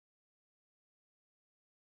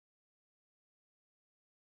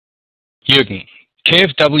Jürgen,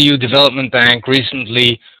 KfW Development Bank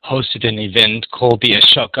recently hosted an event called the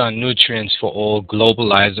Ashoka Nutrients for All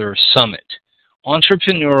Globalizer Summit.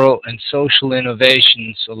 Entrepreneurial and social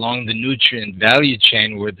innovations along the nutrient value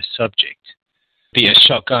chain were the subject. The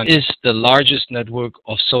Ashoka is the largest network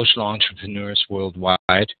of social entrepreneurs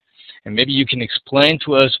worldwide. And maybe you can explain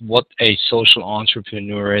to us what a social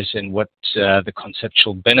entrepreneur is and what the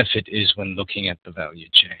conceptual benefit is when looking at the value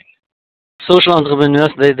chain. Social entrepreneurs,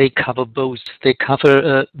 they cover both. They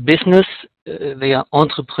cover business, they are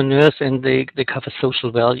entrepreneurs, and they cover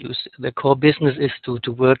social values. Their core business is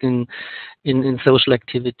to work in social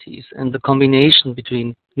activities. And the combination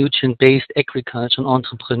between nutrient-based agriculture and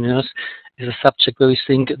entrepreneurs is a subject where we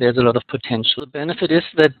think there's a lot of potential. The benefit is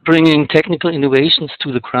that bringing technical innovations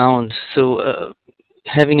to the ground. So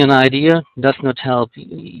having an idea does not help.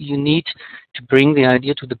 You need to bring the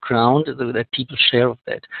idea to the ground so that people share of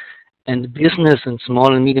that. And business and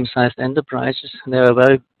small and medium-sized enterprises, they are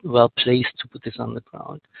very well placed to put this on the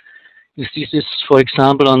ground. You see this, for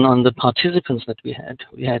example, on the participants that we had.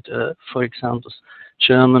 We had, for example,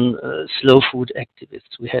 German slow food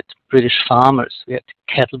activists. We had British farmers. We had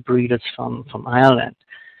cattle breeders from Ireland.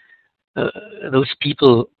 Those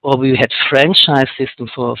people, or we had franchise system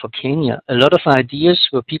for Kenya. A lot of ideas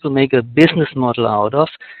where people make a business model out of,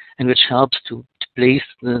 and which helps to place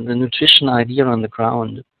the nutrition idea on the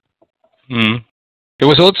ground. There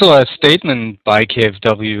was also a statement by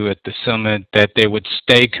KfW at the summit that they would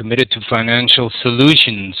stay committed to financial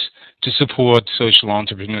solutions to support social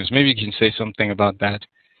entrepreneurs. Maybe you can say something about that.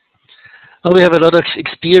 Well, we have a lot of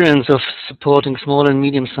experience of supporting small and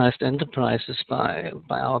medium-sized enterprises by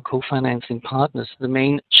our co-financing partners. The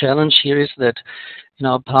main challenge here is that in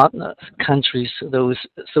our partner countries, those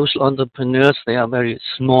social entrepreneurs, they are very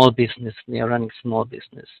small business. They are running small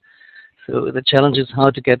business. So the challenge is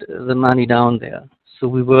how to get the money down there. So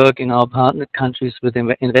we work in our partner countries with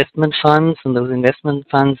investment funds, and those investment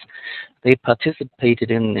funds, they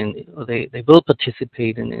participated or they will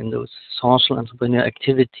participate in those social entrepreneur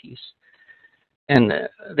activities. And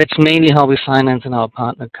that's mainly how we finance in our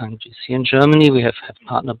partner countries. Here in Germany, we have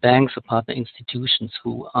partner banks or partner institutions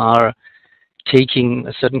who are taking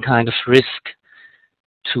a certain kind of risk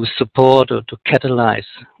to support or to catalyze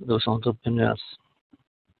those entrepreneurs.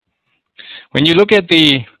 When you look at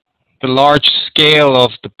the large scale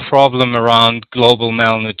of the problem around global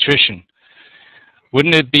malnutrition,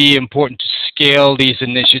 wouldn't it be important to scale these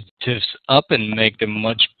initiatives up and make them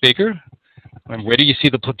much bigger? And where do you see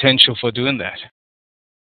the potential for doing that?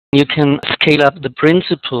 You can scale up the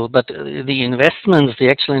principle, but the investments, the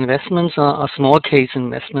actual investments are small case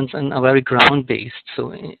investments and are very ground-based.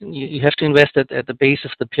 So you have to invest at the base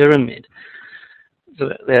of the pyramid.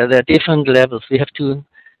 So there are different levels. We have to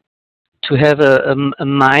have a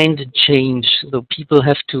mind change. So people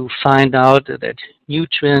have to find out that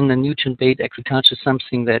nutrient and nutrient-based agriculture is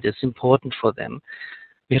something that is important for them.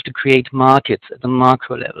 We have to create markets at the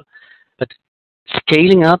macro level. But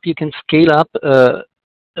scaling up, you can scale up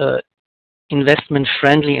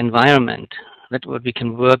investment-friendly environment. That's what we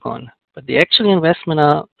can work on. But the actual investment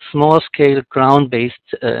are small-scale,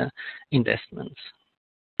 ground-based investments.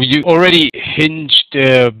 You already hinged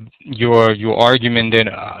your argument in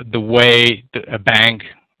the way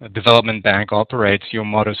a development bank operates, your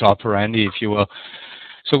modus operandi, if you will.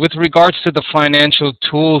 So with regards to the financial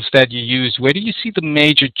tools that you use, where do you see the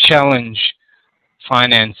major challenge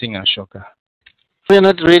financing Ashoka? We are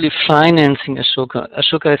not really financing Ashoka.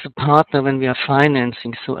 Ashoka is a partner when we are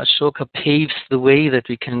financing, so Ashoka paves the way that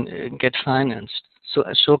we can get financed. So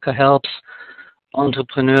Ashoka helps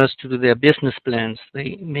entrepreneurs to do their business plans.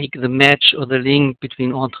 They make the match or the link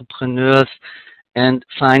between entrepreneurs and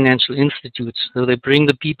financial institutes. So they bring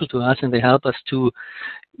the people to us and they help us to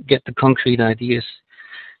get the concrete ideas.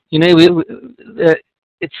 You know,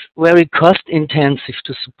 it's very cost intensive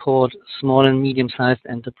to support small and medium-sized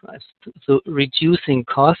enterprise. So reducing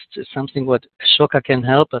costs is something what Ashoka can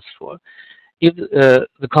help us for. If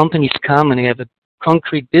the companies come and they have a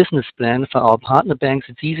concrete business plan for our partner banks,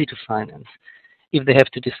 it's easy to finance. If they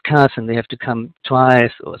have to discuss and they have to come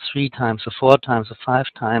twice or 3 times or 4 times or 5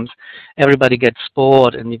 times, everybody gets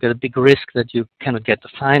bored and you get a big risk that you cannot get the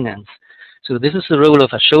finance. So this is the role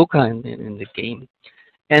of Ashoka in the game.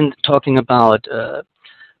 And talking about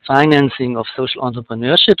financing of social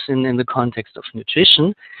entrepreneurships in the context of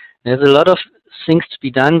nutrition, there's a lot of things to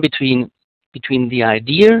be done between the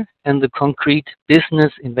idea and the concrete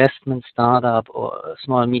business, investment, startup, or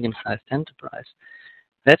small and medium-sized enterprise.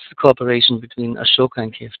 That's the cooperation between Ashoka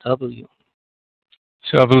and KfW.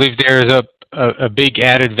 So I believe there is a big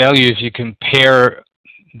added value if you compare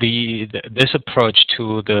this approach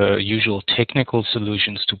to the usual technical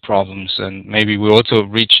solutions to problems, and maybe we're also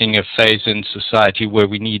reaching a phase in society where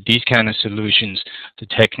we need these kind of solutions. The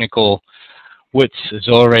technical width is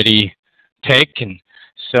already taken.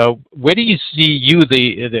 So where do you see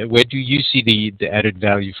where do you see the added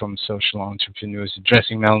value from social entrepreneurs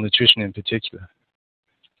addressing malnutrition in particular?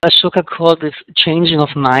 Ashoka called this changing of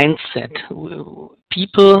mindset.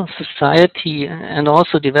 People, society, and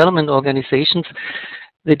also development organizations,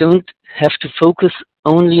 they don't have to focus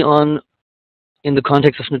only on, in the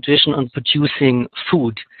context of nutrition, on producing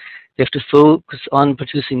food. They have to focus on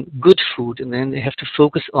producing good food, and then they have to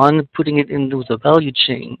focus on putting it into the value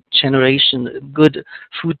chain, generation, good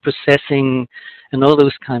food processing, and all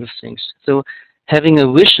those kind of things. So having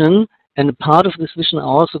a vision, and a part of this vision are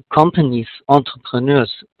also companies,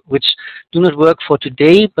 entrepreneurs, which do not work for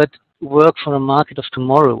today, but work for a market of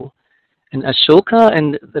tomorrow. And Ashoka,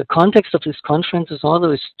 and the context of this conference is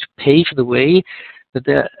also is to pave the way that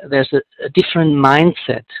there's a different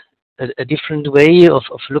mindset, a different way of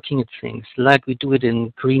looking at things, like we do it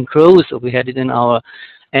in Green Growth, or we had it in our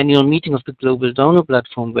annual meeting of the Global Donor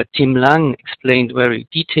Platform, where Tim Lang explained very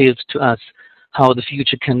detailed to us how the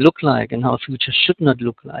future can look like and how future should not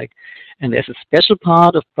look like. And there's a special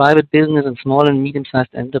part of private business and small and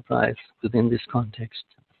medium-sized enterprise within this context.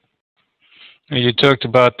 You talked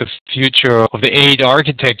about the future of the aid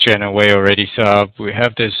architecture in a way already. So we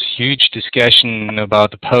have this huge discussion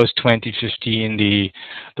about the post-2015, the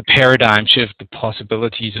paradigm shift, the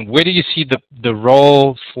possibilities. And where do you see the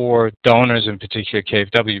role for donors, in particular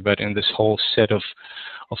KfW, but in this whole set of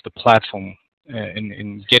the platform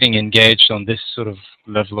in getting engaged on this sort of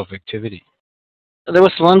level of activity? There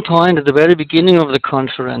was one point at the very beginning of the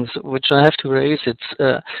conference which I have to raise.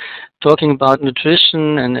 It's talking about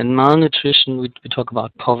nutrition and malnutrition. We talk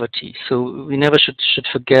about poverty. So we never should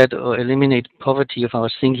forget or eliminate poverty of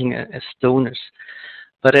our thinking as donors.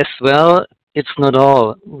 But as well, it's not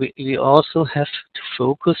all. We also have to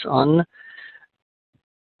focus on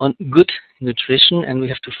good nutrition, and we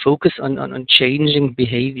have to focus on changing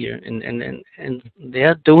behavior. And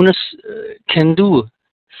there donors can do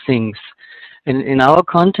things. And in our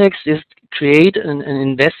context, is create an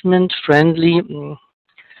investment-friendly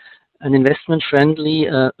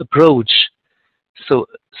approach. So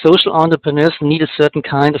social entrepreneurs need a certain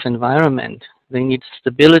kind of environment. They need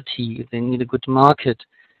stability. They need a good market.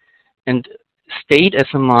 And state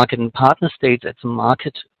as a market and partner states as a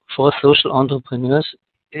market for social entrepreneurs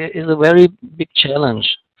is a very big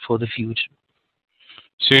challenge for the future.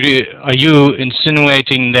 So are you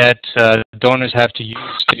insinuating that donors have to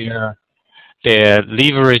use their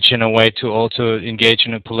leverage in a way to also engage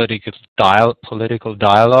in a political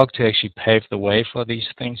dialogue to actually pave the way for these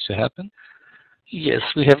things to happen? Yes,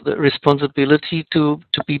 we have the responsibility to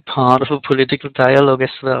be part of a political dialogue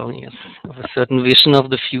as well, yes, of a certain vision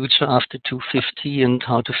of the future after 2050 and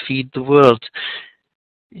how to feed the world.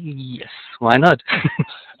 Yes, why not?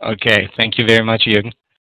 Okay, thank you very much, Jürgen.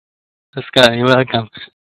 Pascal, you're welcome.